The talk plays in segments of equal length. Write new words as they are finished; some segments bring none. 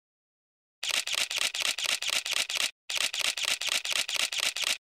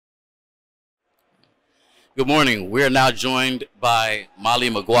Good morning. We're now joined by Mollie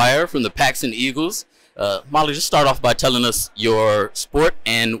McGuire from the Paxon Eagles. Mollie, just start off by telling us your sport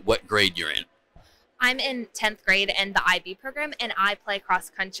and what grade you're in. I'm in 10th grade in the IB program, and I play cross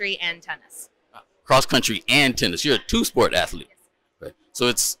country and tennis. Cross country and tennis. You're a two-sport athlete. Yes. Right.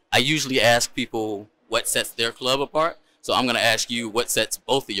 So I usually ask people what sets their club apart. So I'm going to ask you what sets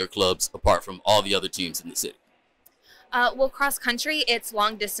both of your clubs apart from all the other teams in the city. Well, cross country, it's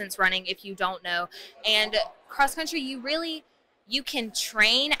long distance running if you don't know. And cross country, you can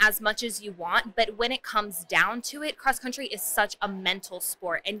train as much as you want, but when it comes down to it, cross country is such a mental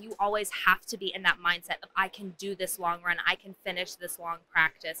sport, and you always have to be in that mindset of, I can do this long run, I can finish this long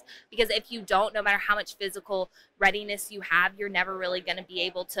practice. Because if you don't, no matter how much physical readiness you have, you're never really going to be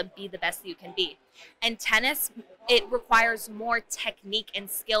able to be the best that you can be. And tennis, it requires more technique and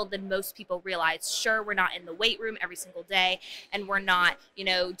skill than most people realize. Sure, we're not in the weight room every single day, and we're not,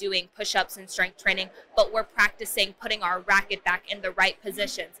 doing push-ups and strength training, but we're practicing putting our racket back in the right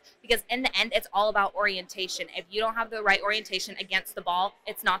positions. Because in the end, it's all about orientation. If you don't have the right orientation against the ball,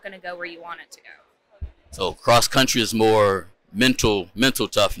 it's not going to go where you want it to go. So cross country is more mental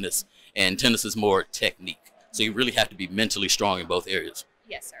toughness, and tennis is more technique. So you really have to be mentally strong in both areas.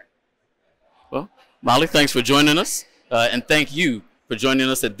 Yes, sir. Well, Mollie, thanks for joining us, and thank you for joining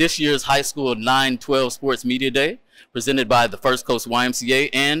us at this year's High School 9-12 Sports Media Day, presented by the First Coast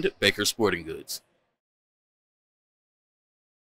YMCA and Baker Sporting Goods.